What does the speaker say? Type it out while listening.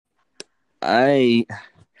I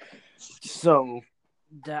so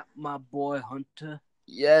that my boy Hunter.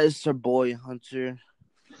 Yes, our boy Hunter,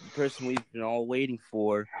 the person we've been all waiting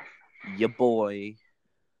for, your boy,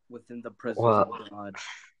 within the presence of God.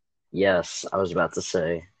 Yes, I was about to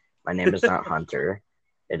say, my name is not Hunter.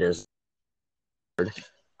 It is.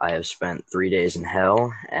 I have spent 3 days in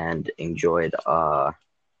hell and enjoyed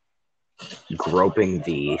groping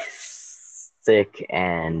the thick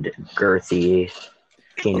and girthy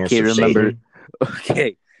penis Okay, of remember.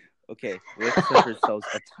 Satan. Okay. Let's set ourselves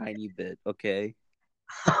a tiny bit. Okay.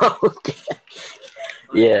 Okay.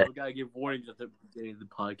 Yeah. We gotta give warnings at the beginning of the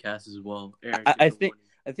podcast as well. Aaron, I think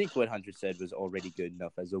what Hunter said was already good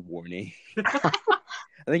enough as a warning.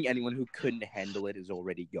 I think anyone who couldn't handle it is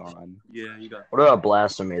already gone. Yeah, you got. What about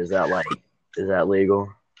blasphemy? Is that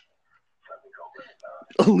legal?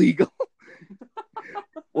 Illegal.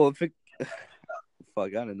 Well, if it, fuck, I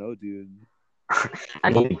don't know, dude.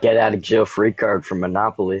 I need to get out of jail free card from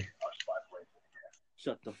Monopoly.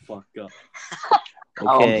 Shut the fuck up.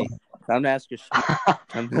 Okay, time to ask your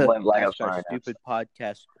I'm stupid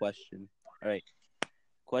podcast question. All right,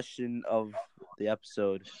 question of the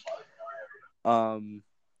episode.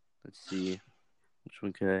 Let's see, which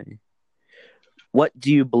one can I? What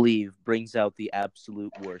do you believe brings out the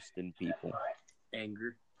absolute worst in people?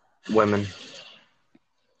 Anger. Women.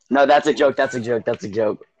 No, that's a joke.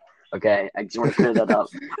 Okay, I just want to clear that up.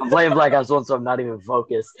 I'm playing Black Ops 1, so I'm not even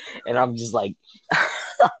focused, and I'm just like,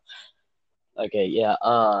 okay, yeah.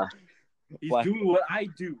 He's doing what I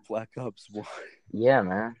do. Black Ops 1. Yeah,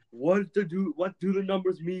 man. What do the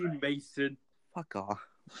numbers mean, Mason? Fuck off.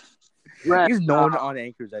 Right. Because no one on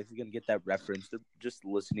Anchor is actually gonna get that reference. They're just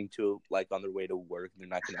listening to it like on their way to work. They're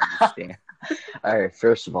not gonna understand. All right.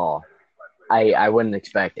 First of all, I wouldn't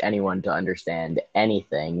expect anyone to understand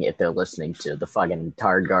anything if they're listening to the fucking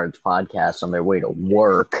Tard Guards podcast on their way to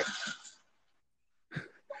work.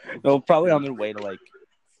 No, probably on their way to like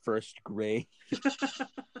first grade.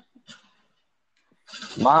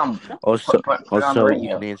 Mom. Also, put on the you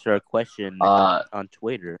radio. can answer our question on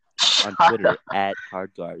Twitter. On Twitter at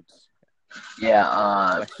Hard Guards.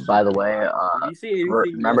 Yeah. By the way, Did you say anything?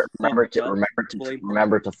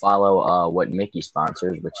 remember to follow what Mickey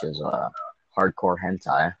sponsors, which is Hardcore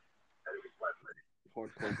Hentai. Hardcore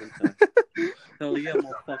hentai. Hell yeah,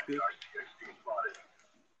 motherfucker.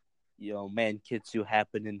 Yo, man, Kitsu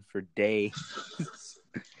happening for days.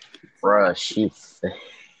 Bruh, sheep.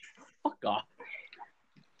 Fuck off.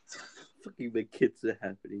 Fucking big kids are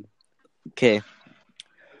happening. Okay.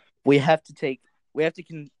 We have to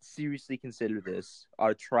seriously consider this.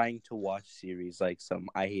 Our trying to watch series like some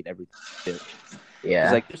I Hate Everything shit.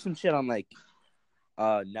 Yeah. Like there's some shit on like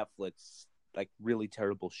Netflix, like really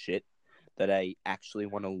terrible shit that I actually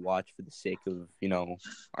want to watch for the sake of,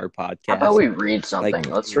 our podcast. How about we read something? Like,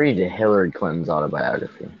 let's read Hillary Clinton's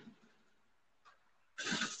autobiography.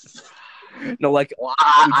 No, like Well,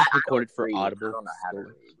 we just recorded for Audible. I don't know how to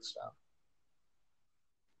read stuff.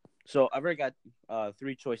 So I've already got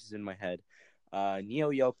 3 choices in my head: Neo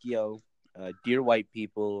Yokio, Dear White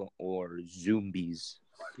People, or Zombies.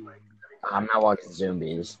 I'm not watching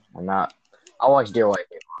Zombies. I'll watch Dear White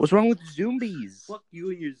People. What's wrong with Zombies? Fuck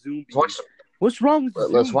you and your zombies. What's wrong with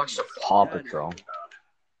Zombies? Let's watch the Paw Patrol.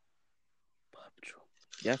 Paw Patrol.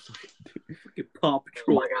 Yeah. Fucking Paw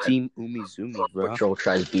Patrol. Oh my God. Team Umizoomi, bro. Paw Patrol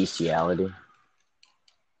tries bestiality.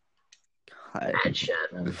 God. Bad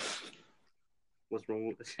shit, man. What's wrong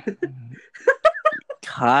with this?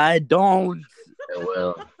 God, don't. It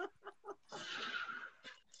will.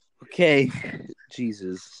 Okay.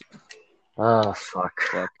 Jesus. Oh, fuck.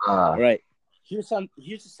 All right. Here's a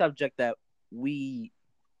subject that we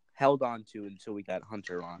held on to until we got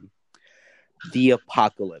Hunter on. The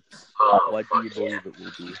apocalypse. What do you believe it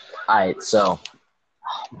will be? Alright, so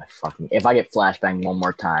if I get flashbang one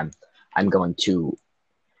more time, I'm going to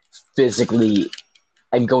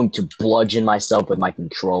bludgeon myself with my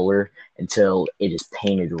controller until it is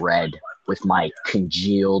painted red with my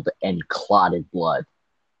congealed and clotted blood.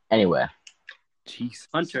 Anyway. Jeez.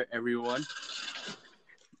 Hunter, everyone.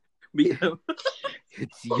 Meet him.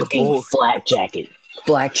 It's your Fucking boy.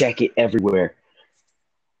 Black jacket everywhere.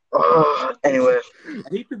 Anyway. I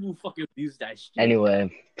hate people who fucking use that shit. Anyway,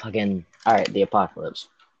 alright, the apocalypse.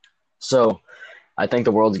 So, I think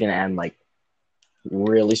the world's gonna end, like,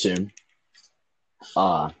 really soon.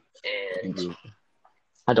 And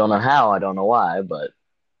I don't know how, I don't know why, but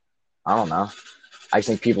I don't know. I just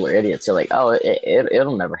think people are idiots. They're like, oh,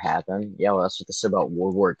 it'll never happen. Yeah, well, that's what they said about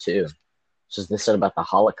World War II. It's just they said about the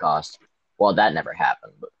Holocaust. Well, that never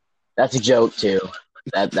happened, but that's a joke too.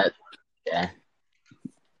 Yeah.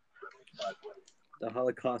 The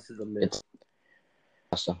Holocaust is a myth.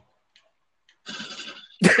 Awesome.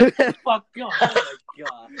 Fuck off. Oh my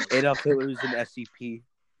god. Adolf Hitler was an SCP.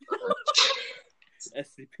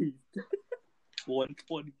 SCP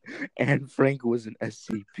 120. Anne Frank was an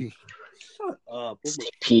SCP. Shut up. Oh my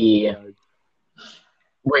P. god.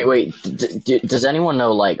 Wait. Does anyone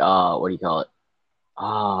know, like, what do you call it?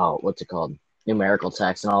 What's it called? Numerical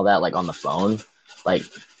text and all that, like, on the phone? Like,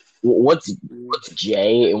 what's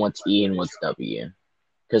J and what's E and what's W?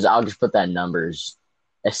 Because I'll just put that in numbers.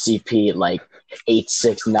 SCP, like,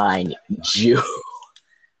 869 Jew.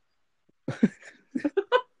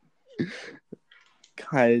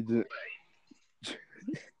 Kind of.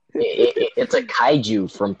 It's a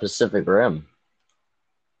kaiju from Pacific Rim.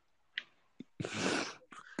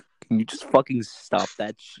 Can you just fucking stop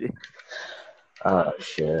that shit? Oh,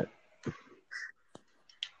 shit.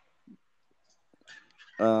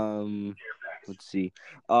 Let's see.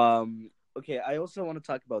 Okay, I also want to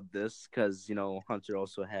talk about this because, Hunter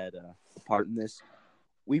also had a part in this.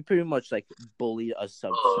 We pretty much, like, bullied a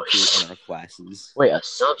substitute in our classes. Wait, a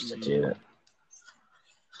substitute?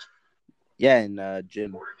 Yeah, in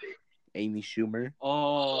gym. Amy Schumer.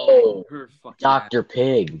 Oh, her fucking Dr.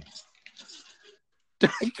 Pig.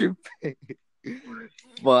 Dr. Pig.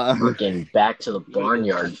 Fuck. Freaking back to the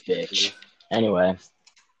barnyard, bitch. Anyway.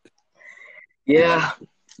 Yeah.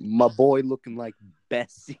 My boy looking like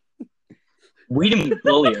Bessie. We didn't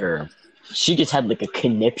bully her. She just had, like, a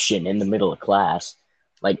conniption in the middle of class.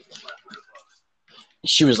 Like,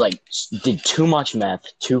 she was, like, did too much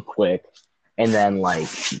meth too quick, and then, like,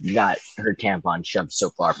 got her tampon shoved so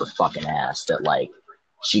far up her fucking ass that, like,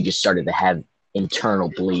 she just started to have internal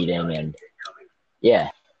bleeding, and,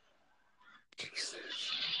 yeah.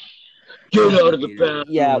 Get out of the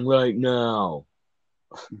bathroom right now.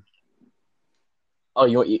 Oh, I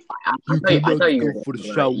thought you were for the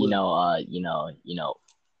shower.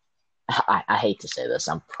 I hate to say this.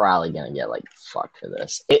 I'm probably gonna get like fucked for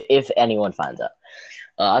this if anyone finds out.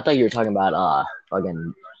 I thought you were talking about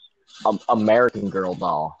fucking American Girl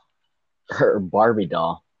doll, her Barbie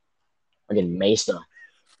doll, fucking Mesa.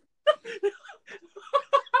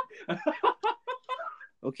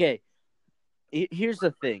 Okay, here's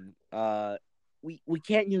the thing. We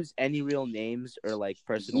can't use any real names or like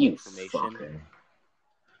personal information.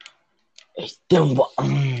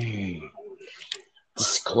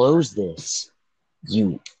 Disclose this,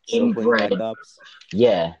 you inbred. Backups.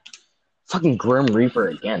 Yeah, fucking Grim Reaper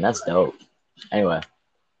again. That's dope. Anyway,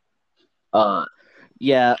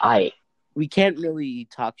 yeah, I we can't really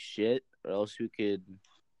talk shit, or else we could,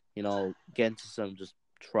 get into some just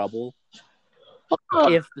trouble.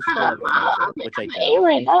 If the story, which I don't.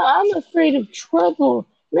 Aaron, I'm afraid of trouble.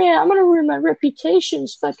 Man, I'm gonna ruin my reputation.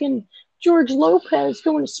 It's fucking George Lopez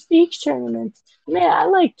going to speech tournaments. Man, I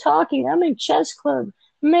like talking. I'm in chess club.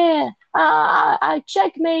 Man, I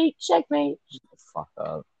checkmate. Shut the fuck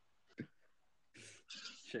up.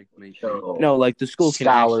 Checkmate. No, like the school can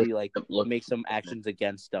Scholar. actually like make some actions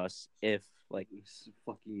against us if like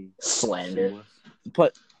fucking Slander.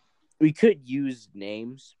 But we could use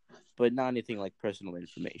names, but not anything like personal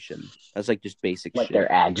information. That's like just basic Like shit.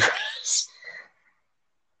 their address.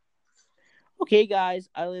 Okay, guys,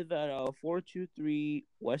 I live at 423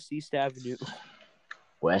 West East Avenue.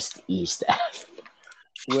 West East Avenue.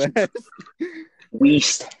 West.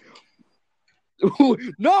 West.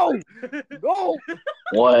 No!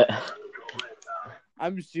 What?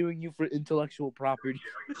 I'm suing you for intellectual property.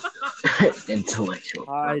 Intellectual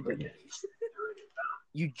property.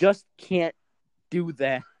 You just can't do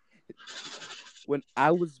that. When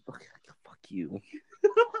I was... Fuck you.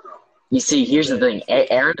 You see, here's the thing.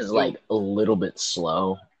 Aaron is, like, a little bit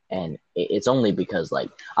slow, and it's only because, like,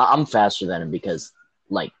 I'm faster than him because,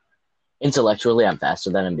 like, intellectually I'm faster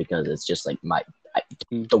than him because it's just, like,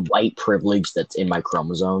 the white privilege that's in my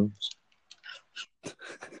chromosomes.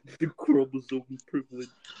 The chromosome privilege.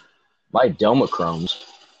 My domochromes.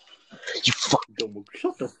 You fucking...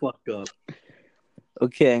 Shut the fuck up.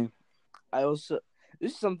 Okay. This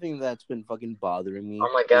is something that's been fucking bothering me.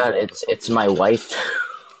 Oh my god, it's my wife.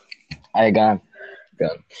 I got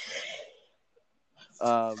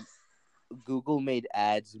Google made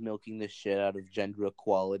ads milking the shit out of gender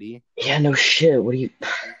equality. Yeah, no shit. Are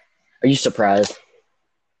you surprised?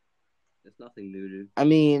 It's nothing new, dude. I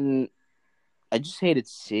mean, I just hated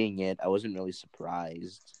seeing it. I wasn't really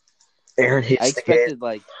surprised. Aaron hates I expected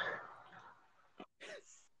like...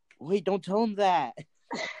 Wait, don't tell him that.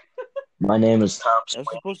 My name is Thompson. That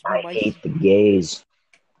was supposed to be I hate the gays.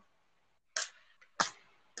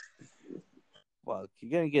 Fuck,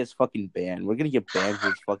 you're gonna get us fucking banned. We're gonna get banned for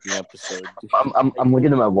this fucking episode. I'm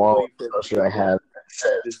looking at my wall poster I have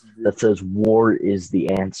that says "War is the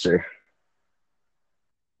answer."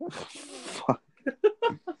 Fuck.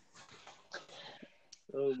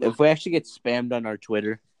 if we actually get spammed on our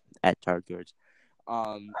Twitter at Targards,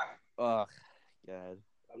 oh God,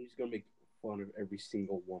 I'm just gonna make fun of every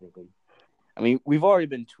single one of them. I mean, we've already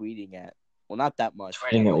been tweeting at, well, not that much.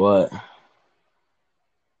 Tweeting at what?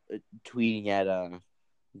 Tweeting at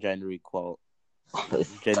gender equality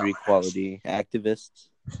activists.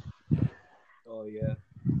 Oh yeah.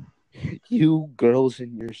 You girls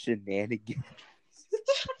and your shenanigans.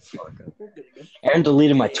 Aaron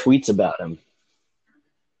deleted my tweets about him.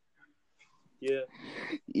 Yeah.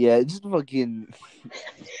 Yeah, just fucking.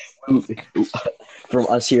 From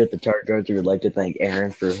us here at the Targards, we would like to thank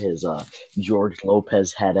Aaron for his George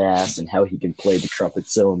Lopez head ass and how he can play the trumpet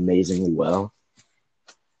so amazingly well.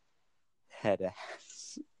 Head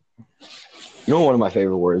ass. You know what one of my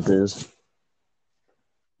favorite words is?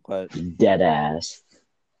 What? Dead ass.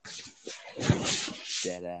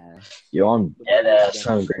 Dead ass. Yo, I'm dead ass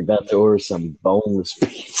hungry. About to order some boneless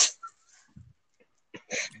pizza.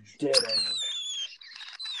 Dead ass.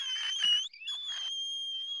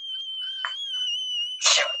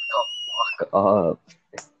 Up.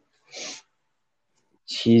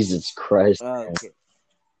 Jesus Christ. Okay.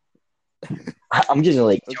 I'm just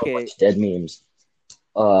like too Okay. much dead memes.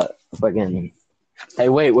 Fucking. Hey,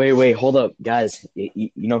 wait, hold up, guys. You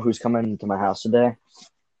know who's coming to my house today?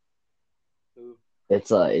 Who? It's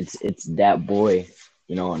that boy.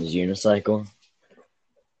 You know, on his unicycle.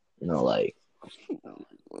 You know, like.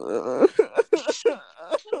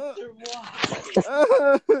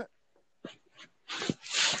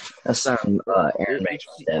 That sound Aaron makes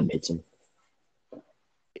my dad beats him.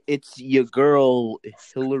 It's your girl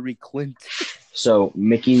Hillary Clinton. So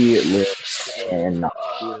Mickey lives in. By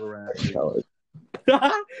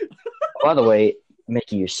the way,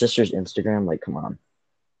 Mickey, your sister's Instagram, like, come on.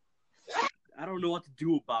 I don't know what to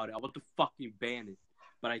do about it. I want to fucking ban it,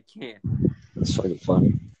 but I can't. It's fucking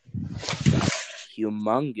funny.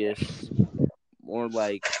 Humongous. More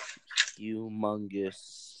like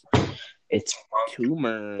humongous. It's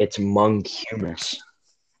Tumor. It's Monk-humus.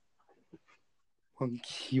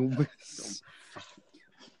 Monk-humus.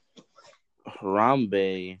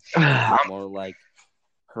 Harambe. More like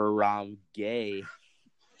Haram gay.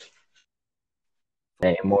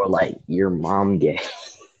 Hey, more like your mom gay.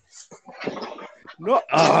 No.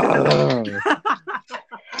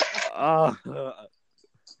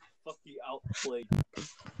 Fucking outplayed.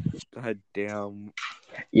 God damn.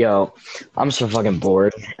 Yo, I'm so fucking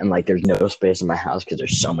bored, and like there's no space in my house because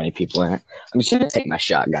there's so many people in it. I'm just gonna take my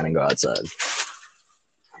shotgun and go outside.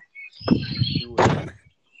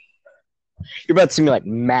 You're about to see me like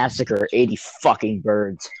massacre 80 fucking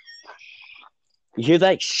birds. You hear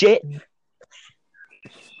that shit?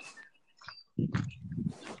 Can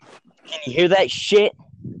you hear that shit?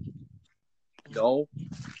 No.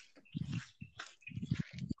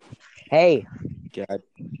 Hey, God.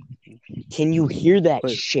 can you hear that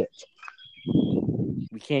What? shit?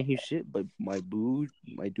 We can't hear shit, but my dude.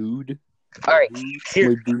 All right,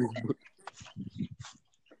 here. My dude.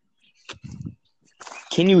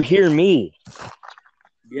 Can you hear me?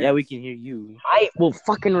 Yeah, we can hear you. I will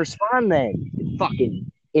fucking respond then, you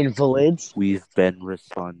fucking invalids. We've been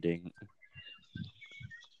responding.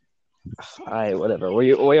 All right, whatever. What do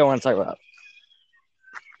you want to talk about?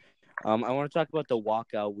 I want to talk about the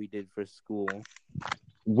walkout we did for school.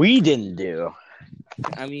 We didn't do.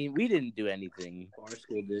 I mean, we didn't do anything. Our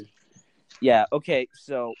school did. Yeah, okay,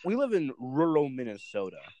 so we live in rural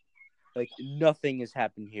Minnesota. Like, nothing has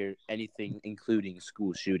happened here, anything including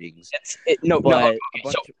school shootings. No, But okay,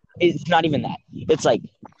 so it's not even that. It's like,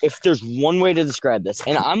 if there's one way to describe this,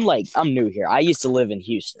 and I'm new here. I used to live in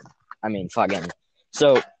Houston. I mean, fucking.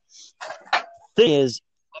 So, thing is,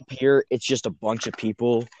 up here, it's just a bunch of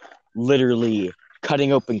people literally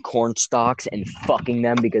cutting open corn stalks and fucking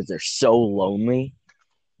them because they're so lonely.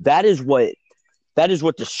 That is what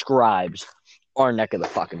describes our neck of the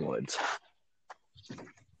fucking woods.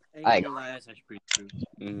 That's actually pretty true.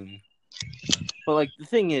 Mm. But, like, the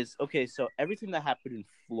thing is, okay, so everything that happened in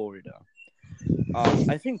Florida,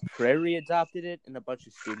 I think Prairie adopted it, and a bunch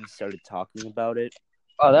of students started talking about it.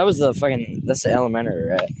 Oh, that's the elementary,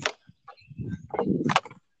 right?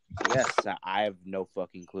 Yes, I have no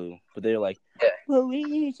fucking clue. But they're like, Yeah. well, we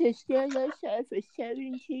need to stand outside for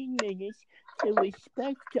 17 minutes to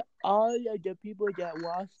respect all of the people that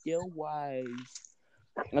lost their wives.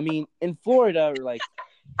 I mean, in Florida, or like,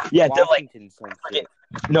 Yeah, they're like, Washington, some shit.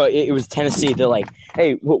 no, it was Tennessee. They're like,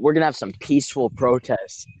 hey, we're going to have some peaceful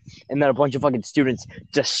protests. And then a bunch of fucking students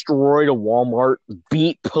destroyed a Walmart,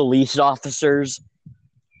 beat police officers.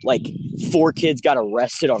 Like, 4 kids got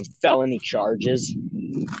arrested on felony charges.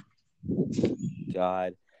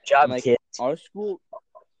 God. Job, And, like, kids. Our school,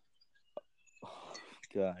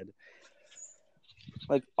 God.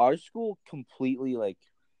 Like, our school completely, like,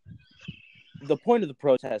 the point of the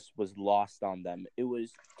protest was lost on them. It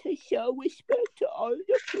was to show respect to all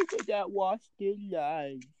the people that lost their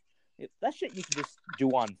lives. That shit you can just do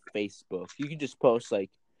on Facebook. You can just post, like,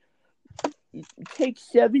 take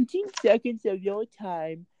 17 seconds of your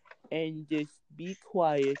time and just be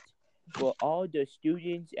quiet for all the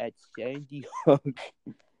students at Sandy Hook.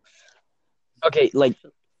 Okay, like,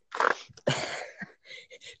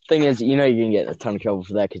 thing is, you know you're gonna get a ton of trouble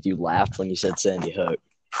for that because you laughed when you said Sandy Hook.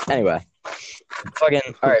 Anyway, fucking,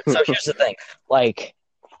 alright, so here's the thing. Like,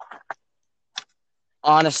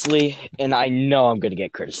 honestly, and I know I'm gonna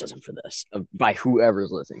get criticism for this by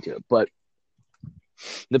whoever's listening to it, but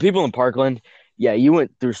the people in Parkland, yeah, you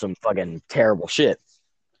went through some fucking terrible shit.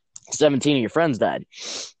 17 of your friends died.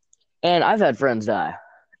 And I've had friends die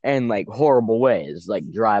in, like, horrible ways,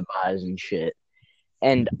 like drive-bys and shit.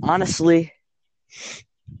 And honestly,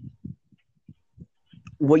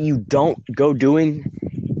 what you don't go doing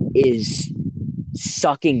is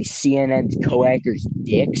sucking CNN's co-actors'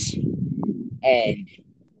 dicks. And,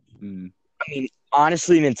 I mean,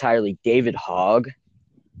 honestly and entirely, David Hogg,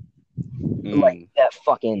 like, that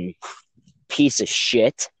fucking piece of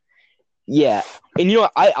shit. Yeah. And you know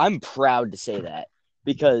what? I'm proud to say that.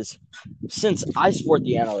 Because since I support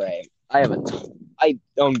the NRA, I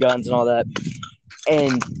own guns and all that.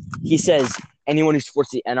 And he says anyone who supports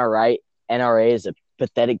the NRA is a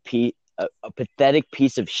pathetic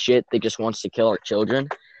piece of shit that just wants to kill our children.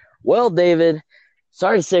 Well, David,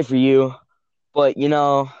 sorry to say for you, but you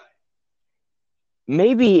know,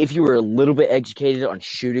 maybe if you were a little bit educated on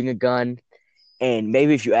shooting a gun, and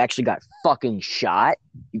maybe if you actually got fucking shot,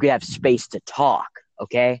 you could have space to talk,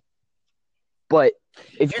 okay? But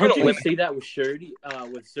if you're gonna say that with Shirty,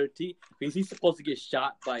 with Surti, because he's supposed to get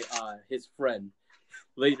shot by his friend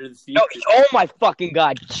later this year. Oh my fucking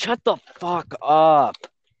God! Shut the fuck up!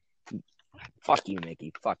 Fuck you,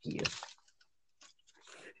 Mickey. Fuck you.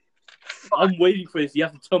 I'm waiting for this. You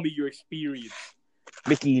have to tell me your experience.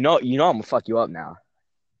 Mickey, you know I'm gonna fuck you up now.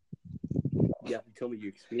 You have to tell me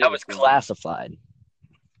your experience. That was classified.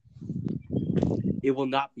 It will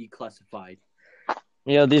not be classified.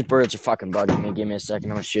 You know, these birds are fucking bugging me. Give me a second.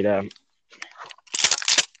 I'm gonna shoot at them.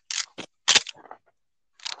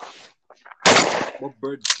 What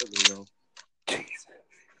bird are they, though?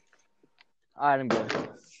 Alright, I'm good.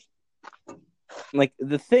 Like,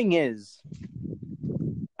 the thing is,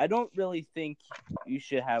 I don't really think you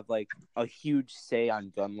should have, like, a huge say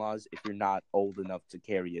on gun laws if you're not old enough to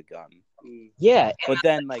carry a gun. Yeah. But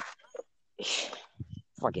then, like...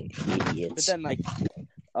 fucking idiots. But then, like,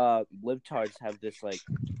 libtards have this, like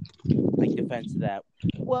defense that,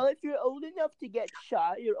 well, if you're old enough to get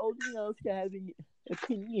shot, you're old enough to have an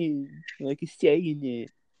opinion, like a say in it.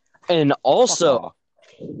 And also,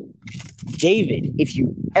 David, if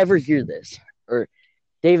you ever hear this, or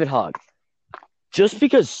David Hogg, just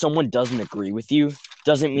because someone doesn't agree with you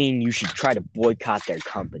doesn't mean you should try to boycott their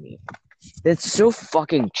company. That's so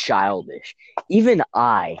fucking childish. Even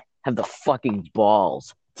I have the fucking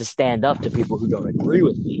balls to stand up to people who don't agree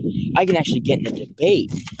with me. I can actually get in a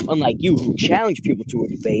debate, unlike you who challenge people to a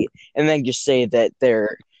debate and then just say that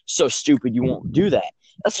they're so stupid you won't do that.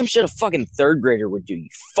 That's some shit a fucking third grader would do, you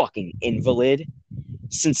fucking invalid.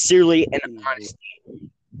 Sincerely and honestly,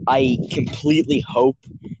 I completely hope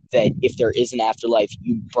that if there is an afterlife,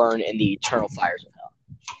 you burn in the eternal fires of hell.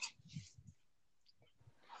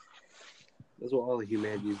 That's what all of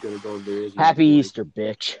humanity is going to go there. Happy Easter,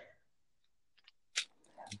 bitch.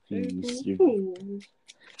 Easter.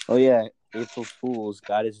 Oh yeah, April Fools.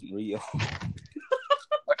 God isn't real.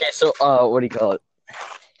 Okay, so what do you call it?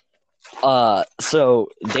 So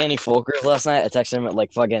Danny Folkers last night, I texted him at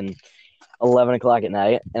like fucking 11 o'clock at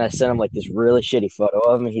night, and I sent him like this really shitty photo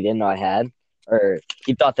of him he didn't know I had, or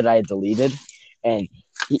he thought that I had deleted, and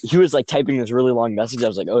he was like typing this really long message. I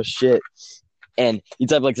was like, oh shit. And he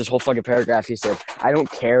typed like this whole fucking paragraph. He said, I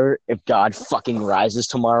don't care if God fucking rises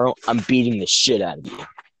tomorrow. I'm beating the shit out of you.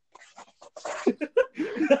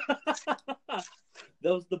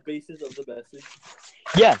 That was the basis of the message.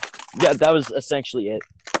 Yeah, that was essentially it.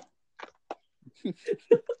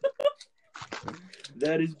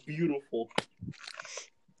 That is beautiful.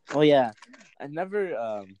 Oh yeah, I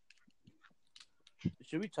never.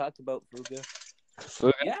 Should we talk about Fuga?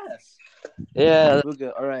 Fuga? Yes. Yeah.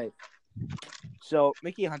 Fuga. All right. So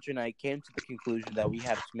Mickey Hunter and I came to the conclusion that we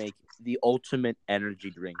have to make the ultimate energy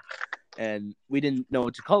drink, and we didn't know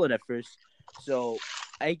what to call it at first. So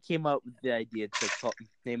I came up with the idea to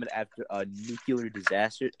name it after a nuclear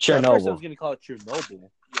disaster. Chernobyl. At first I was going to call it Chernobyl.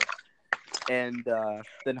 Yeah. And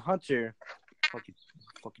then Hunter fucking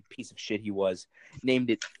fucking piece of shit he was, named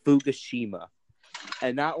it Fukushima.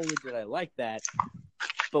 And not only did I like that,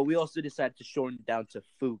 but we also decided to shorten it down to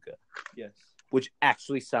Fuga. Yes. Which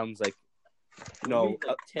actually sounds like, Like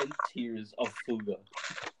 10 tiers of Fuga.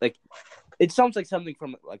 Like, it sounds like something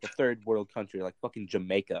from like a third world country, like fucking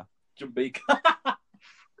Jamaica. Jamaica. God,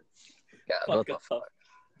 what the fuck?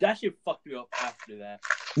 That shit fucked me up after that.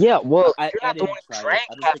 Yeah, well, I you're not the didn't one who try drank it.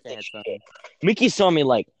 I don't half think I the had some. shit. Mickey saw me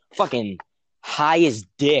like fucking high as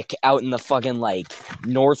dick out in the fucking like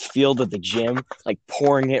north field of the gym, like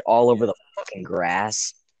pouring it all over the fucking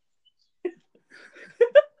grass.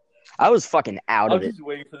 I was fucking out I'm of it. just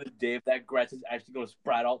waiting for the day if that grass is actually going to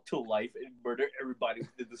sprout out to life and murder everybody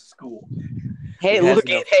within the school. Hey, It has look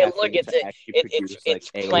enough at hey, caffeine look at to it. actually produce,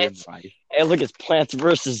 It's alien plants. life. Hey, look, it's Plants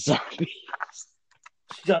vs Zombies.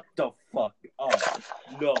 Shut the fuck up.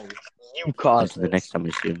 No. You caused The it. next time I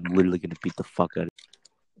see him, I'm literally gonna beat the fuck out of him.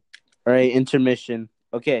 All right, intermission.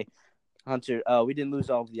 Okay, Hunter. We didn't lose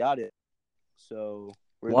all of the audio, so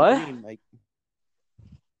we're What? in the green, like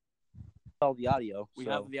all the audio. We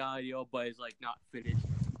so, have the audio, but it's like not finished.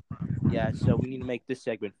 yeah, so we need to make this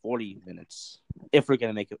segment 40 minutes if we're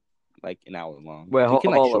gonna make it like an hour long. Wait, we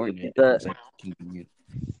can like hold up. shorten it. If it's, like, convenient.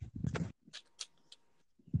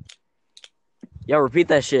 Yo, repeat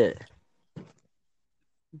that shit.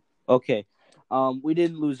 Okay, we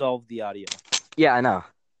didn't lose all of the audio, Yeah, I know.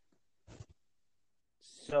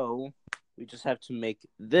 so we just have to make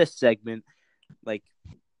this segment like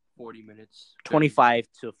 40 minutes. 25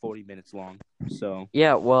 to 40 minutes long. So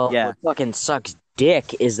Yeah, well, Yeah. what fucking sucks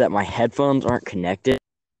dick is that my headphones aren't connected.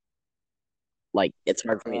 Like, it's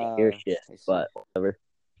hard for me to hear shit, I see. but whatever.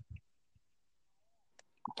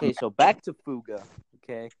 Okay, so back to Fuga.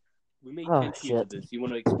 Okay, We made Oh, 10 tiers shit. of this. You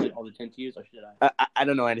want to explain all the 10 tiers or should I? I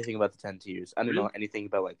don't know anything about the 10 tiers. I don't know Really? anything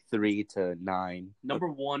about like 3 to 9. Number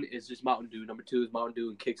 1 is just Mountain Dew. Number 2 is Mountain Dew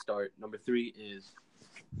and Kickstart. Number 3 is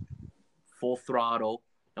Full Throttle.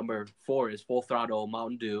 Number 4 is Full Throttle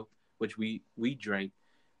Mountain Dew, which we drank.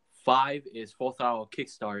 5 is Full Throttle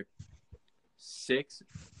Kickstart. 6,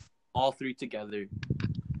 all 3 together.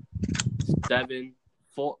 7,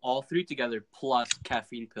 all 3 together plus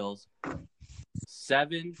caffeine pills.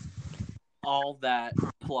 7, all that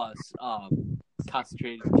plus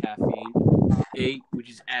concentrated caffeine. 8, we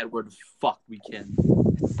just add where the fuck we can.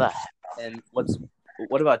 And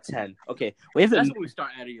what about 10? Okay, we haven't That's when we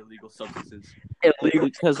start adding illegal substances.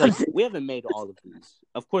 because like we haven't made all of these.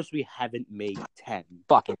 Of course, we haven't made 10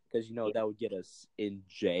 Fucking because that would get us in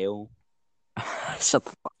jail. shut the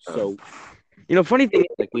fuck up. So You know, funny thing,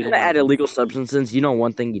 like we to don't add wanna- illegal substances, you know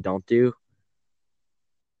one thing you don't do?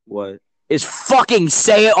 what? Is fucking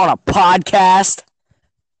say it on a podcast.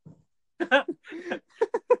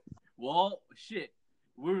 Well, shit.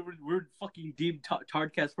 We're fucking deemed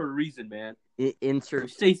Tardcast for a reason, man. We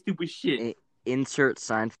Insert say stupid shit. insert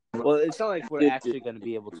sign. Well, it's not like we're actually going to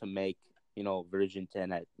be able to make version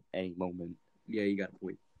 10 at any moment. Yeah, you got a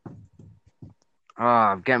point. Oh,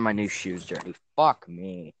 I'm getting my new shoes dirty. Fuck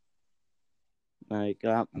me. I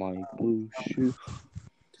got my blue shoe.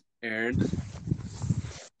 Aaron,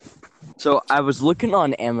 So I was looking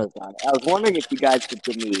on Amazon. I was wondering if you guys could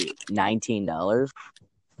give me $19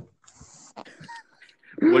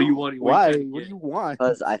 what do you want? Why? you What do you want?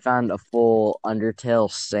 because I found a full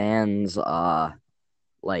Undertale Sans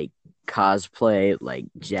like cosplay like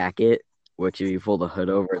jacket, which if you pull the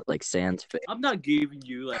hood over, it's like Sans face. I'm not giving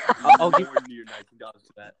you like I'll give- nowhere near $19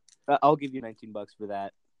 for that. I'll give you $19 for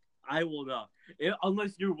that. I will not,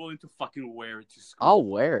 unless you're willing to fucking wear it to school. I'll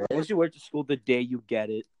wear it. Unless you wear it to school the day you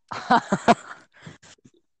get it.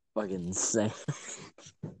 Fucking insane.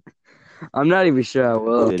 I'm not even sure I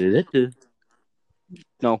will.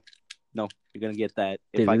 No, you're gonna get that.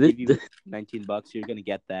 If I give you $19, you're gonna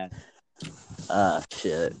get that. Ah,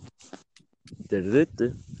 shit.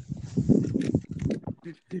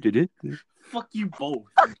 Fuck you both.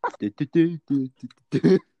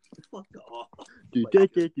 Fuck off.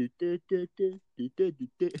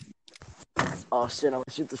 Oh shit, I'm gonna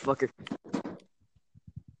shoot this fucker.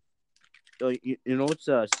 Oh, you know what's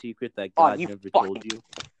a secret that Oh, God you never fucking- told you?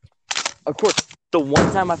 Of course, the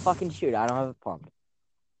one time I fucking shoot, I don't have a pump.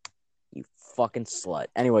 You fucking slut.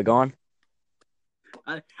 Anyway, go on.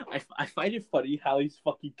 I find it funny how he's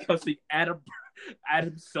fucking cussing at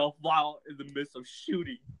himself while in the midst of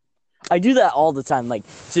shooting. I do that all the time. Like,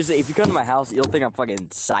 seriously, if you come to my house, you'll think I'm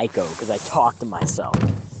fucking psycho because I talk to myself.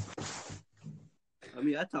 I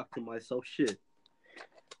mean, I talk to myself. Shit.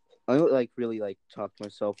 I don't really talk to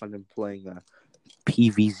myself when I'm playing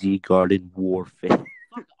PvZ Garden Warfare.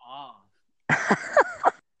 Fuck off.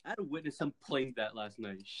 I had to witness him playing that last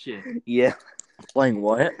night. Shit. Yeah. Playing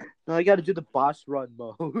what? No, I gotta do the boss run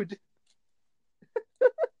mode. What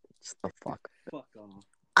the fuck? Fuck off.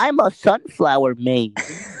 I'm a sunflower maid.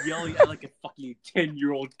 He's yelling at like a fucking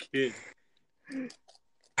 10-year-old kid.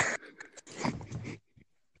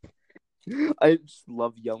 I just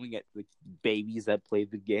love yelling at the babies that play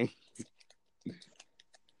the game.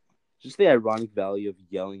 Just the ironic value of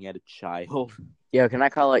yelling at a child. Yo, can I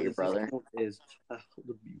call out your brother? Is child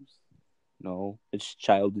abuse. No, it's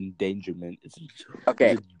child endangerment. It's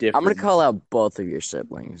Okay, it's a I'm gonna difference. call out both of your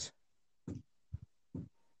siblings.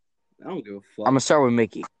 I don't give a fuck. I'm gonna start with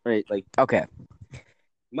Mickey. Right, like Okay,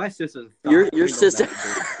 My sister's your I know sister,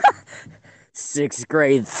 that, 6th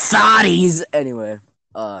grade thotties. Anyway,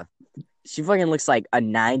 she fucking looks like a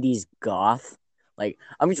 '90s goth. Like,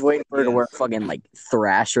 I'm just waiting for her to wear a fucking like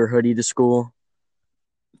Thrasher hoodie to school.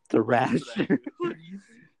 Thrasher.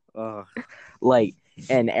 Like,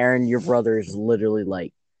 and Aaron, your brother is literally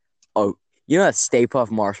like, oh, you know that Stay Puft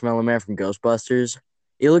Marshmallow Man from Ghostbusters?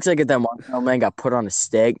 It looks like if that Marshmallow Man got put on a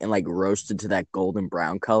stick and like roasted to that golden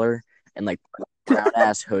brown color and like brown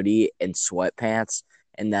ass hoodie and sweatpants,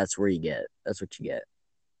 and that's what you get.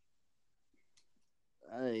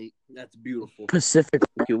 That's beautiful. Pacific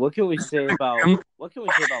Okay, what can we say about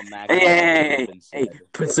Max? Hey,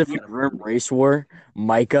 Pacific Rim Race War,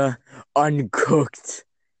 Micah, uncooked,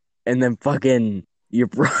 and then fucking your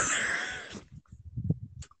brother.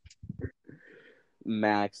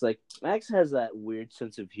 Max has that weird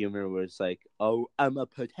sense of humor where it's like, oh, I'm a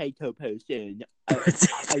potato person.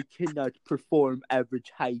 I cannot perform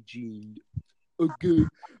average hygiene. Okay.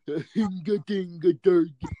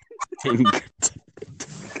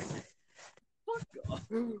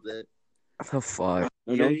 The fuck? You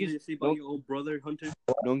No got one anything gives to say about your old brother, Hunter?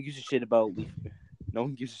 no one gives a shit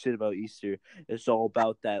about Easter. It's all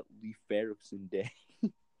about that Leif Erikson Day.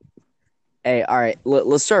 Hey, all right.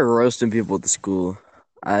 Let's start roasting people at the school.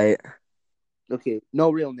 Okay, no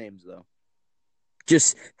real names though.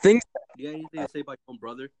 Just things. You got anything to say about your own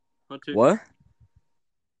brother, Hunter? What?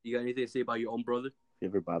 You got anything to say about your own brother? If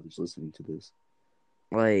ever bothers listening to this.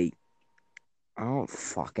 Like, I don't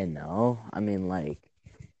fucking know. I mean, like,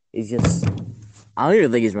 he's just. I don't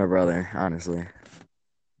even think he's my brother, honestly.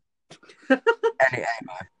 Anyway,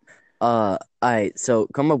 all right. So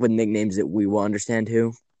come up with nicknames that we will understand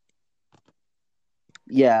who.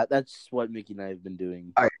 Yeah, that's what Mickey and I have been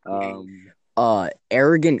doing. All right.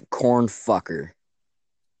 Arrogant corn fucker.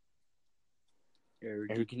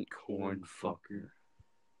 Arrogant corn fucker.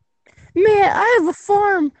 Man, I have a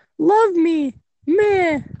farm. Love me,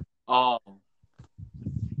 man. Oh,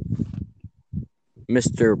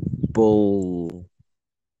 Mr. Bull.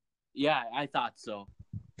 yeah, I thought so.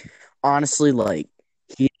 Honestly, like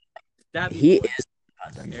Stab he boy. is.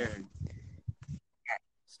 Aaron.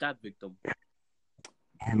 Stab victim.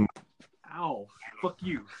 And Ow. Fuck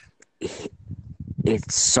you.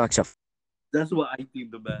 it's such a. That's what I deem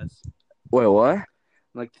the best. Wait, what?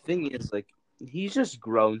 Like the thing is, like he's just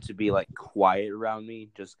grown to be like quiet around me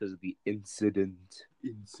just because of the incident.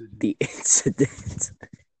 The incident.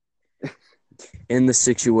 In the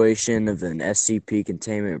situation of an SCP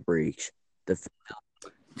containment breach,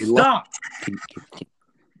 Stop! Can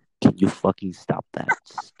you fucking stop that?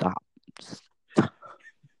 Stop. I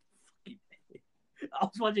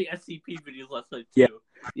was watching SCP videos last night Yeah. too.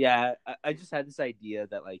 Yeah, I just had this idea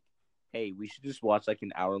that like, hey, we should just watch like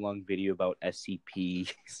an hour-long video about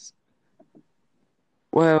SCPs.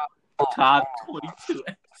 well, Top 22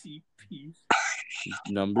 SCPs.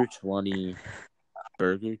 Number 20,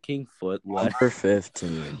 Burger King foot lettuce. number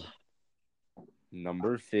 15.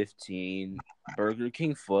 Number 15, Burger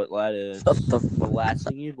King foot lettuce. What the The last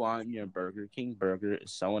thing you'd want in your Burger King burger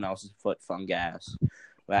is someone else's foot fungus.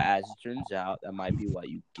 But as it turns out, that might be what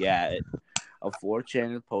you get. A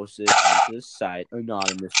 4chan posted onto the site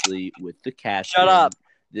anonymously with the caption. Shut up.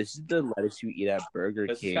 This is the lettuce you eat at Burger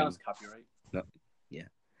This King. sounds copyright.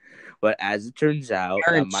 But as it turns out,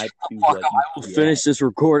 Aaron, that might be fuck what up. you I will get. finish this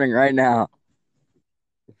recording right now.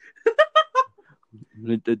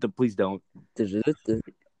 Please don't.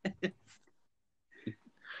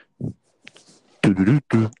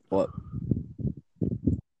 What?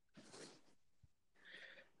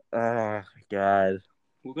 Ah, God.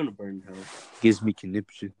 We're gonna burn hell. Gives me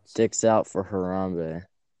conniptions. Dicks out for Harambe.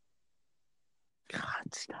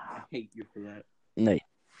 God, stop. I hate you for that. No.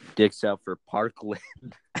 Dicks out for Parkland.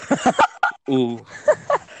 Ooh.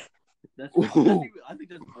 That's, Ooh. I think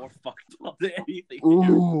that's more fucked up than anything.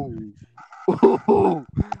 Ooh. Ooh.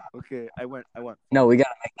 Okay, I went. No, we gotta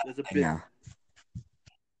There's a make bit. now.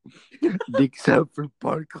 Dicks out for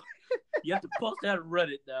Parkland. You have to post that on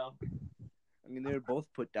Reddit now. I mean, they were both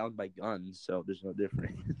put down by guns, so there's no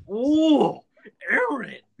difference. Ooh.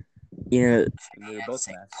 Aaron. You know, And they were both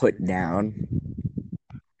say massacred. put down.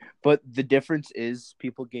 But the difference is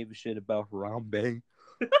people gave a shit about Harambe.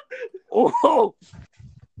 Oh,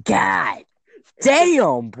 God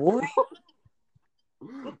damn, boy.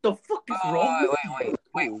 What the fuck is wrong with you?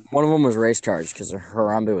 Wait. One of them was race charged because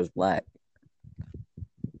Harambe was black.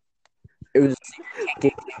 It was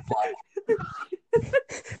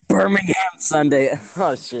Birmingham Sunday.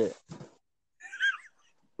 Oh shit.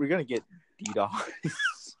 we're gonna get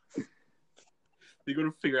DDoS. They're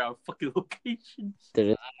gonna figure out fucking locations. Did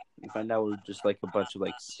it? We find out we're just like a bunch of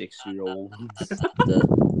like 6-year-olds.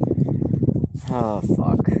 Oh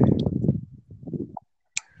fuck.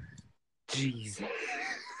 Jeez.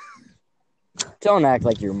 Don't act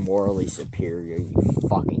like you're morally superior, you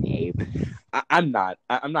fucking ape. I'm not.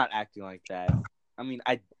 I'm not acting like that. I mean,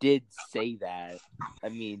 I did say that. I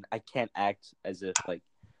mean, I can't act as if like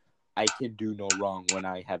I can do no wrong when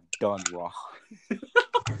I have done wrong.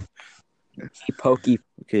 Pokey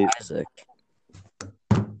Okay. Isaac.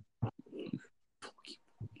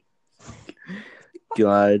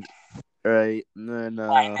 God. All right. And then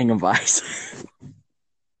Lightning of Ice.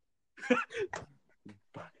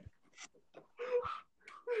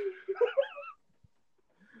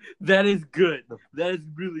 That is good. That is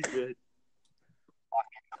really good.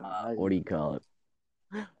 What do you call it?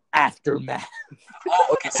 Aftermath. Oh,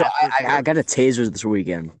 okay. So I got a taser this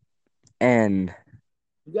weekend, and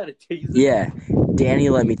You got a taser? yeah, Danny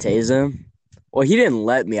let me tase him. Well, he didn't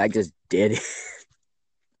let me. I just did it.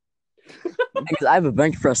 Because I have a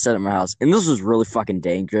bench press set at my house, and this was really fucking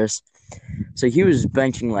dangerous. So he was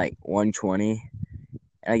benching like 120,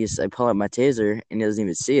 and I pull out my taser, and he doesn't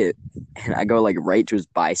even see it. And I go like right to his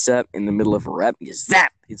bicep in the middle of a rep, and he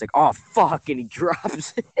zap. He's like, "Oh fuck!" and he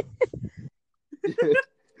drops it.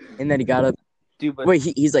 And then he got up. Dude, but Wait,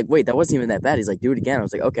 he's like, "Wait, that wasn't even that bad." He's like, "Do it again." I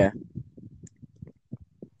was like, "Okay."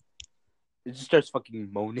 it just starts fucking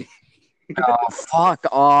moaning. Oh, fuck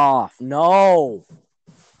off! No.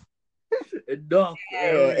 Enough.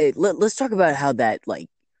 Hey, let's talk about how that like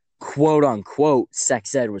quote unquote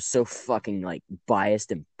sex ed was so fucking like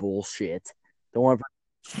biased and bullshit. The one.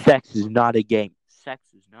 Sex is not a game. Sex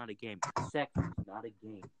is not a game. Sex is not a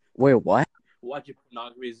game. Wait, what? Watching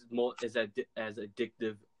pornography is more as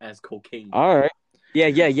addictive as cocaine. All right. Yeah.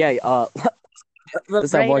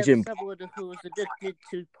 Let's not watch him. Someone who is addicted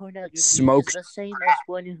to pornography Smoke. is the same as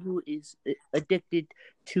one who is addicted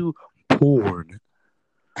to porn.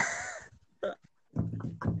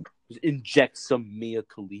 Just inject some Mia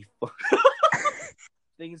Khalifa.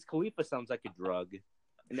 Thing is, Khalifa sounds like a drug.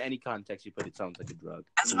 In any context you put it, sounds like a drug.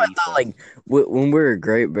 That's what I thought. Like when we were at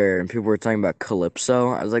Great Bear and people were talking about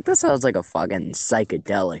Calypso, I was like, that sounds like a fucking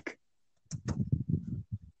psychedelic.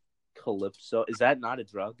 Calypso, is that not a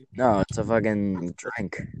drug? No, it's a fucking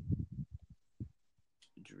drink.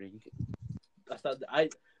 Drink That's not.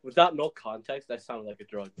 Without no context, that sounded like a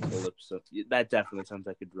drug. Calypso. That definitely sounds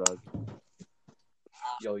like a drug.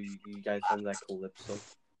 Yo, you guys sound like Calypso.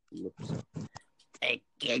 Calypso. Hey,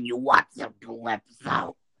 can you watch some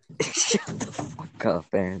Calypso? Shut the fuck up,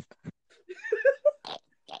 man. Can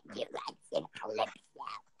you watch some Calypso?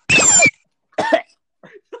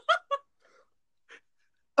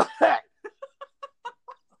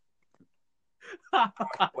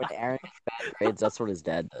 When Aaron gets bad grades, that's what his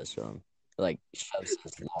dad does to him. Like shoves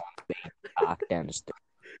his long big cock down his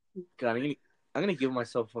throat. God, I'm gonna give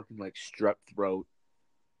myself fucking like strep throat.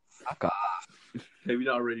 Fuck off. Have you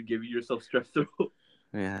not already given yourself strep throat?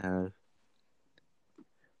 Yeah.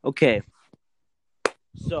 Okay.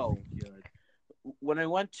 So when I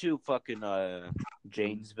went to fucking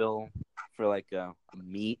Janesville for like a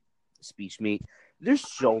speech meet, there's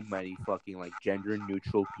so many fucking like gender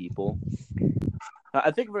neutral people. I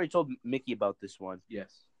think I've already told Mickey about this one.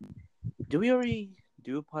 Yes. Did we already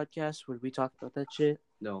do a podcast where we talked about that shit?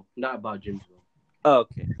 No, not about Janesville. Oh,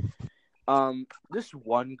 okay. This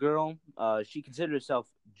one girl, she considered herself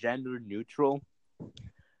gender neutral.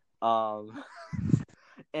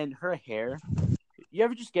 And her hair. You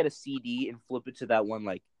ever just get a CD and flip it to that one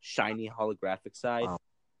like shiny holographic side? Wow.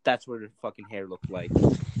 That's what her fucking hair looked like.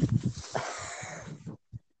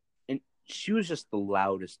 And she was just the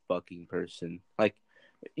loudest fucking person. Like,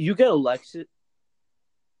 you get Alexis.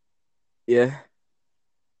 Yeah.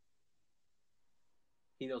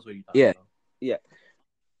 He knows what you're talking about. Yeah.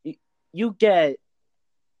 You get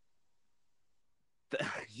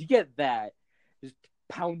that, just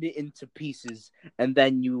pound it into pieces, and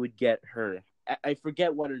then you would get her. I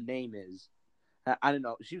forget what her name is. I don't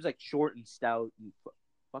know. She was like short and stout and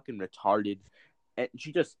fucking retarded, and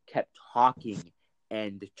she just kept talking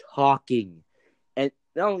and talking, and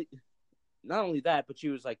not only not only that, but she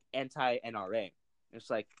was like anti-NRA. It's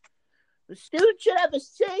like the student should have a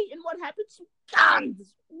say in what happens to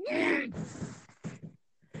guns.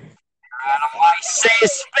 I say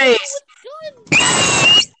space.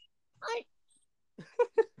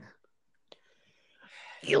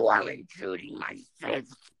 You are intruding my safe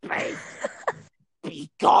space.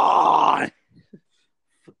 Be gone.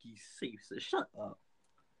 Fuck you, safe. So shut up.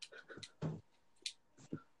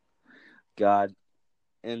 God,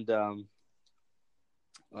 and there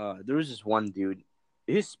was this one dude.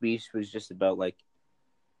 His speech was just about like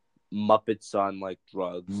Muppets on like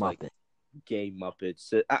drugs, like gay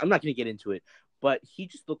Muppets. I'm not gonna get into it, but he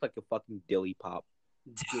just looked like a fucking dilly pop.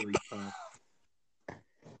 Dilly pop.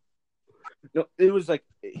 No, it was like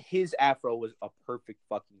his afro was a perfect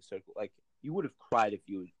fucking circle. Like you would have cried if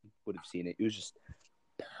you would have seen it. It was just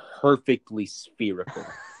perfectly spherical.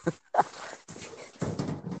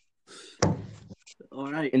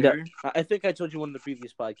 All right, And Aaron. I think I told you one of the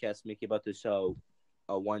previous podcasts, Mickey, about this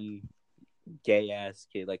one gay ass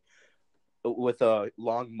kid like with a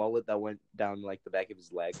long mullet that went down like the back of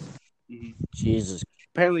his legs. Mm-hmm. Jesus.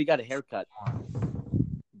 Apparently, he got a haircut.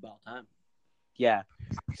 About time. Yeah,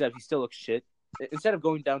 except he still looks shit. Instead of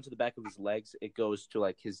going down to the back of his legs, it goes to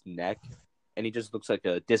like his neck, and he just looks like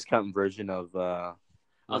a discount version of I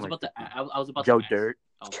was about Joe to ask, Dirt.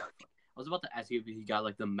 Oh, I was about to ask you if he got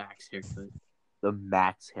like the max haircut. The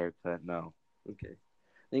Max haircut. No, Okay.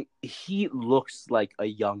 I think he looks like a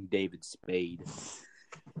young David Spade.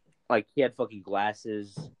 Like he had fucking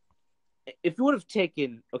glasses. If you would have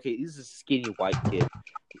taken, okay, this is a skinny white kid.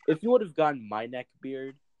 If you would have gotten my neck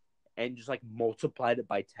beard and just like multiplied it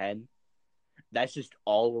by 10, that's just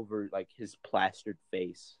all over like his plastered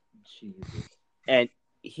face. Jesus. And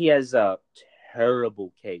he has a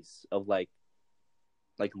terrible case of like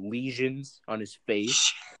lesions on his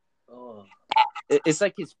face. Oh. It's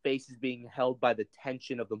like his face is being held by the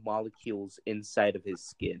tension of the molecules inside of his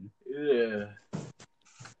skin. Yeah.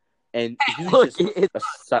 And he's Look, just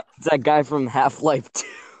it's that guy from Half-Life 2.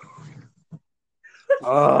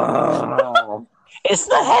 Oh. It's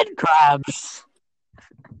the head crabs.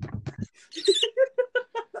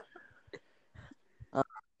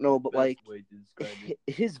 No, but like Best way to describe it.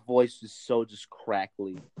 his voice is so just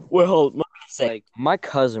crackly. Well, let me say, Like, my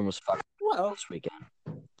cousin was fucking well, this weekend,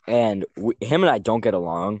 and him and I don't get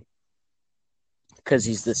along because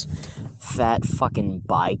he's this fat fucking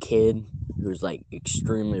bi kid who's like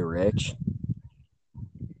extremely rich.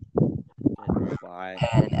 why?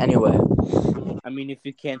 And anyway, I mean, if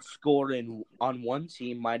you can't score on one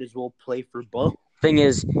team, might as well play for both. thing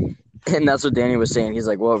is, and that's what Danny was saying. He's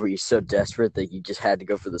like, "Well, were you so desperate that you just had to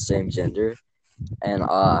go for the same gender?" And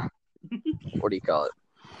what do you call it?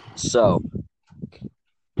 So,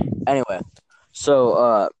 anyway,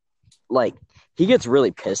 like he gets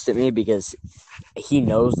really pissed at me because he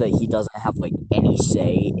knows that he doesn't have like any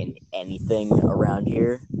say in anything around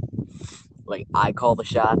here. Like I call the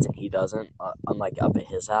shots and he doesn't, unlike up at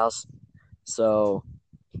his house. So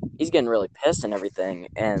he's getting really pissed and everything.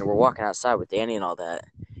 And we're walking outside with Danny and all that.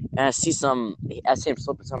 And I see him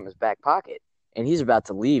slipping something in his back pocket. And he's about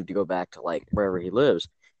to leave to go back to like wherever he lives.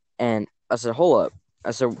 And I said, "Hold up."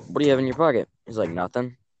 I said, "What do you have in your pocket?" He's like,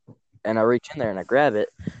 "Nothing." And I reach in there and I grab it.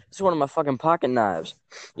 It's one of my fucking pocket knives.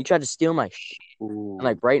 He tried to steal my shit. And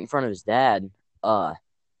like right in front of his dad.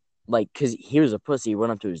 Like, cause he was a pussy. He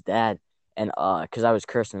went up to his dad. And cause I was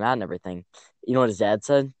cursing him out and everything. You know what his dad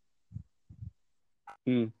said?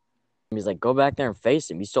 He's like, "Go back there and face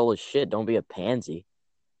him. He stole his shit. Don't be a pansy."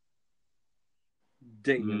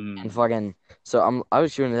 Damn. And fucking, so I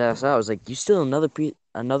was shooting his ass out. I was like, "You steal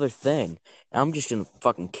another thing, and I'm just gonna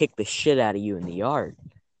fucking kick the shit out of you in the yard."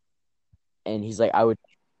 And he's like, "I would."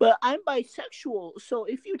 But I'm bisexual, so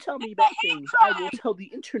if you tell me bad things, I will tell the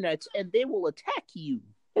internet, and they will attack you.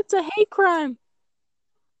 It's a hate crime.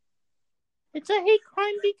 It's a hate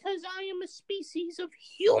crime because I am a species of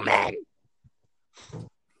human.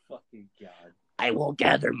 Fucking God. I will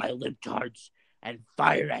gather my libtards and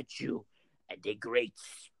fire at you at a great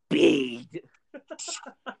speed.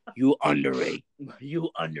 You underestimate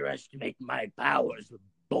my powers,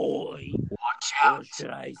 boy. Watch Or should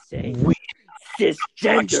I say,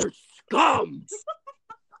 cisgender scum?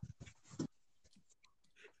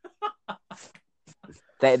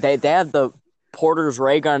 They have the Porter's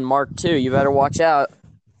ray gun Mark II. You better watch out.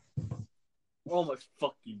 Oh my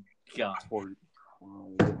fucking God.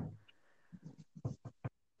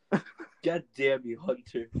 God damn you,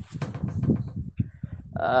 Hunter.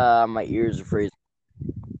 My ears are freezing.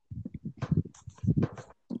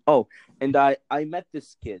 Oh, and I met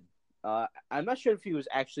this kid. I'm not sure if he was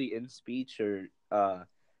actually in speech or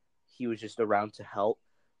he was just around to help.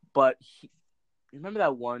 But remember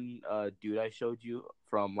that one dude I showed you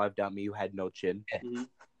from Live.me who had no chin? Mhm.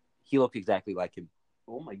 He looked exactly like him.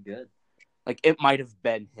 Oh my god. Like it might have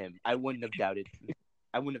been him. I wouldn't have doubted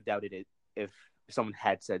it if someone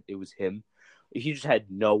had said it was him. He just had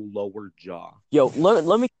no lower jaw. Yo,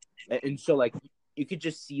 let me. And so like you could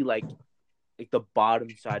just see like the bottom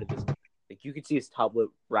side of his, like you could see his top lip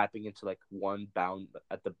wrapping into like one bound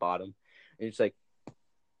at the bottom, and it's like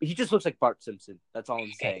he just looks like Bart Simpson. That's all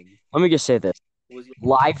I'm saying. Let me just say this. Was he?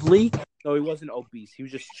 Lively No, he wasn't obese. He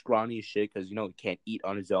was just scrawny as shit because he can't eat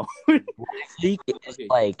on his own. leak is Okay.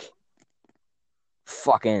 like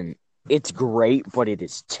fucking. It's great, but it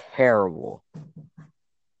is terrible.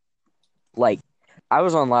 Like, I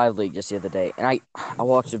was on Live Leak just the other day, and I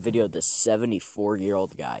watched a video of this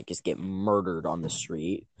 74-year-old guy just get murdered on the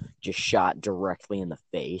street, just shot directly in the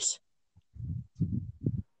face.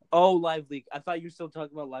 Oh, Live Leak. I thought you were still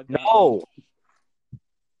talking about Live. No.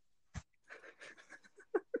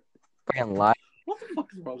 Fucking Live. What the fuck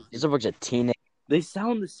is wrong with There's a bunch of teenage. They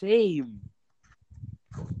sound the same.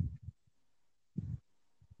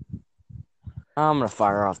 I'm gonna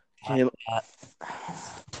fire off. Okay.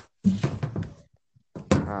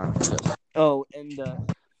 Shit. Oh, and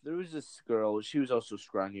there was this girl. She was also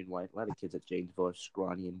scrawny and white. A lot of kids at Janesville are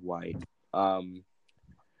scrawny and white.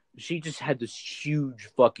 She just had this huge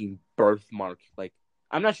fucking birthmark. Like,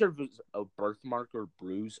 I'm not sure if it was a birthmark or a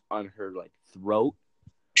bruise on her like throat.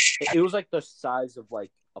 It was like the size of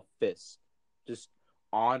like a fist, just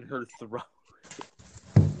on her throat.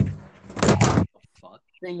 the fuck?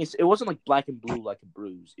 Thing is, it wasn't like black and blue like a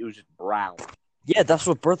bruise. It was just brown, Yeah, that's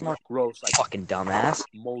what birthmarks. gross, like Fucking dumbass.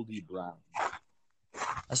 moldy brown.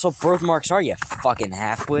 That's what birthmarks are. You fucking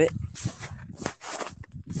halfwit.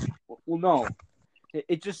 Well, no,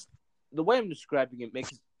 it just the way I'm describing it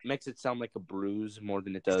makes it sound like a bruise more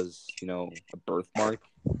than it does, a birthmark.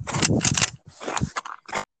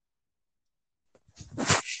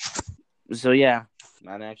 So yeah,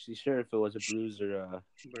 not actually sure if it was a bruise or a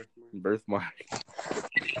birthmark.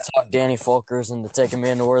 That's how Danny Folkers into taking me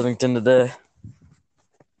into Worthington today.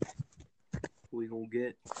 Who we gonna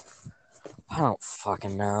get? I don't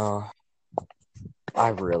fucking know. I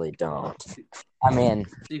really don't. I mean,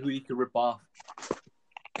 See who you can rip off.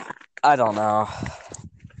 I don't know.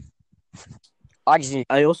 I just need.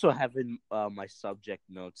 I also have in my subject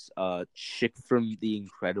notes, chick from The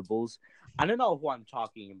Incredibles. I don't know who I'm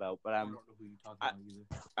talking about, but I don't know who you're talking about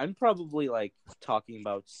either. I'm probably like talking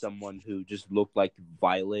about someone who just looked like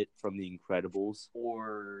Violet from The Incredibles.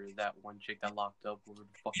 Or that one chick that locked up. Whatever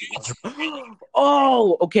the fuck it was.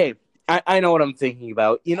 Oh, okay. I know what I'm thinking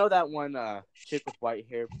about. You know that one chick with white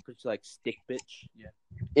hair, pretty like stick bitch.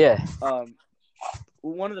 Yeah.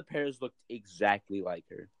 One of the pairs looked exactly like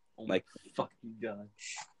her. Oh Like- my fucking god.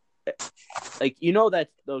 Like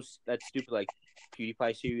that stupid like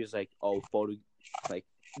PewDiePie series, like photo, like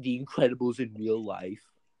The Incredibles in real life.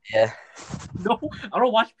 Yeah. No, I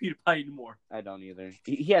don't watch PewDiePie anymore. I don't either.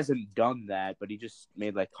 He hasn't done that, but he just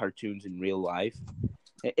made like cartoons in real life.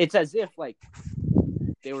 It's as if like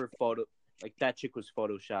they were that chick was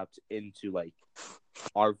photoshopped into like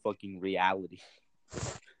our fucking reality.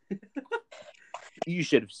 You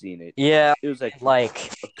should have seen it. Yeah. It was like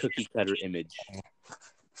Like a cookie cutter image.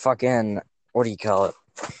 fucking. What do you call it?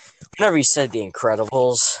 Whenever you said The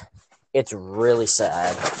Incredibles, it's really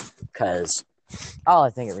sad because all I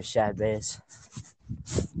think of is Shad Base.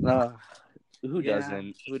 Who Yeah.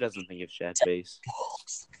 doesn't? Who doesn't think of Shad Base?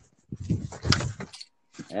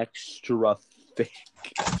 Extra thick.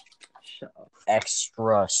 Shut up.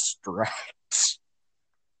 Extra strength.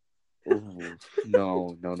 Ooh,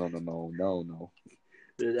 no.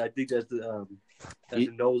 I think that's the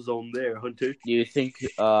no zone there, Hunter. Do you think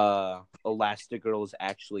Elastigirl is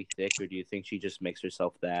actually thick, or do you think she just makes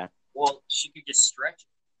herself that? Well, she could just stretch.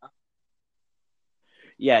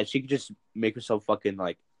 Yeah, she could just make herself fucking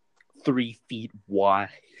like 3 feet wide.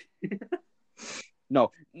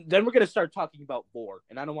 No, then we're gonna start talking about Vor,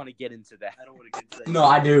 and I don't want to get into that. I don't want to get to that. No,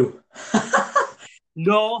 I do.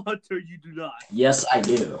 No, Hunter, you do not. Yes, I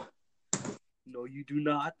do. No, you do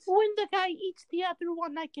not. When the guy eats the other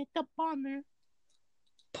one, I get the boner.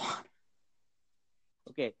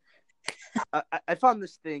 Okay, I found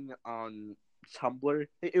this thing on Tumblr.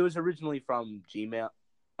 It was originally from Gmail.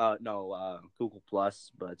 Google Plus,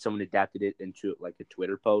 but someone adapted it into like a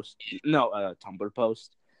Twitter post. No, a Tumblr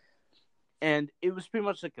post. And it was pretty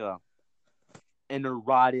much like an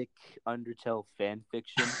erotic Undertale fan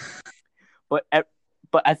fiction. But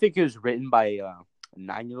I think it was written by a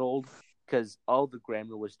 9-year-old because all the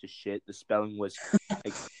grammar was to shit. The spelling was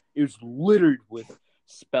like it was littered with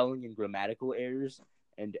spelling and grammatical errors.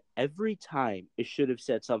 and every time it should have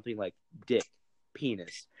said something like dick,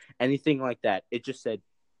 penis, anything like that. It just said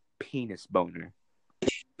penis boner.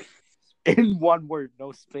 In one word,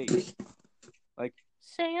 no space. Like,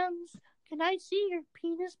 Sam's, can I see your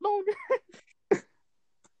penis boner?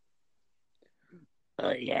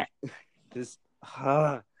 Oh, yeah. This,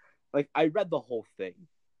 like, I read the whole thing.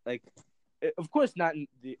 Like, of course, not in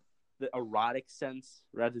the erotic sense,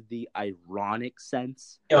 rather the ironic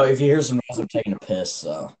sense. Yo, if you hear some noise, I'm taking a piss,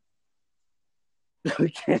 so.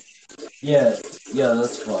 Okay. Yeah,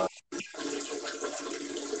 that's fine.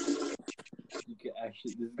 You can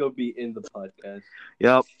actually, this is gonna be in the podcast.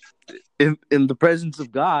 Yep. In the presence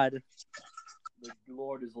of God. The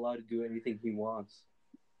Lord is allowed to do anything He wants.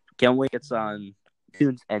 Can't wait. It's on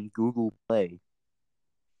iTunes and Google Play.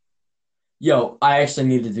 Yo, I actually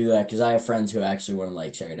need to do that because I have friends who actually want to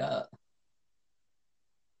like check it out.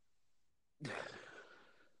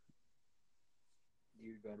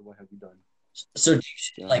 Dear God, what have you done? So do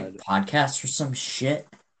you like God. podcasts or some shit?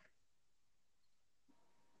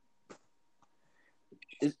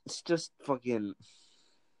 It's just fucking.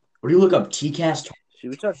 What do you look up? TCast? Should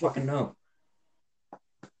we talk Fucking no.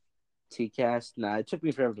 Tcast? Nah, it took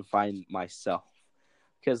me forever to find myself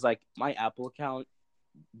because like my Apple account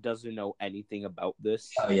doesn't know anything about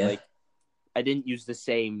this. Oh yeah. Like I didn't use the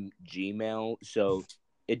same Gmail, so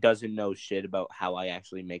it doesn't know shit about how I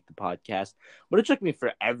actually make the podcast. But it took me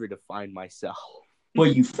forever to find myself.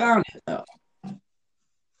 Well, you found it though.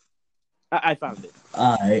 I found it.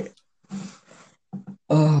 Alright.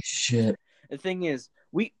 Oh shit. The thing is,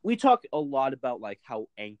 we talk a lot about like how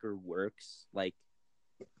Anchor works, like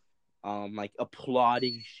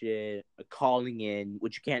applauding shit, calling in,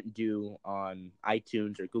 which you can't do on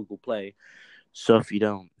iTunes or Google Play. So if you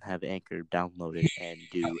don't have Anchor, download it and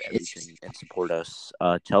do everything and support us.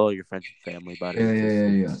 Tell all your friends and family about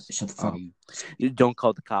it. Yeah. Shut the fuck up. Don't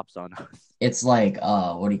call the cops on us. It's like,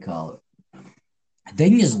 what do you call it? They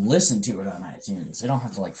can just listen to it on iTunes. They don't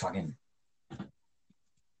have to like fucking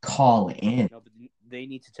call in. No, but they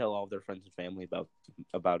need to tell all their friends and family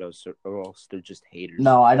about us, or else they're just haters.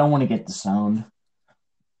 No, I don't want to get disowned.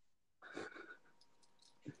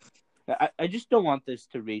 I just don't want this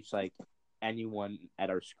to reach like anyone at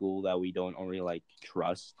our school that we don't already like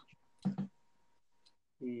trust.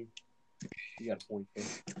 You got a point there.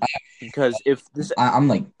 Because if this, I'm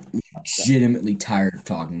like legitimately tired of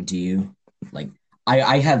talking to you. Like,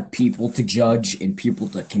 I have people to judge and people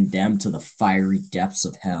to condemn to the fiery depths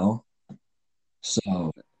of hell.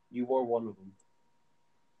 So, You were one of them.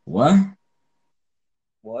 what?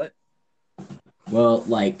 What? Well,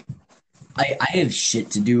 like, I have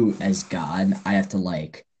shit to do as God. I have to,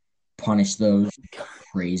 like, punish those who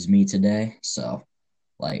praise me today. So,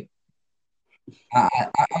 like, I'm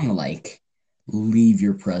gonna, like, leave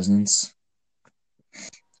your presence.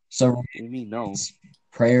 So, what do you mean no?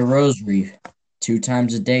 pray a rosary 2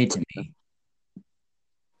 times a day to me.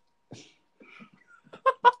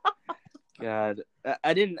 God,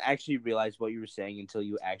 I didn't actually realize what you were saying until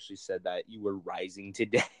you actually said that you were rising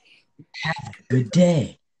today. Have a good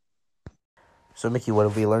day. So, Mickey, what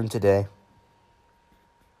have we learned today?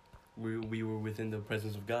 We were within the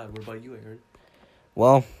presence of God. What about you, Aaron?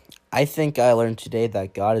 Well, I think I learned today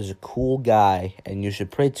that God is a cool guy, and you should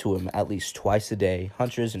pray to him at least twice a day.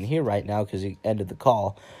 Hunter isn't here right now because he ended the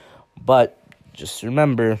call, but just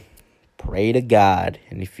remember, pray to God,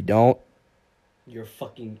 and if you don't, You're a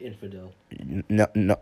fucking infidel. no,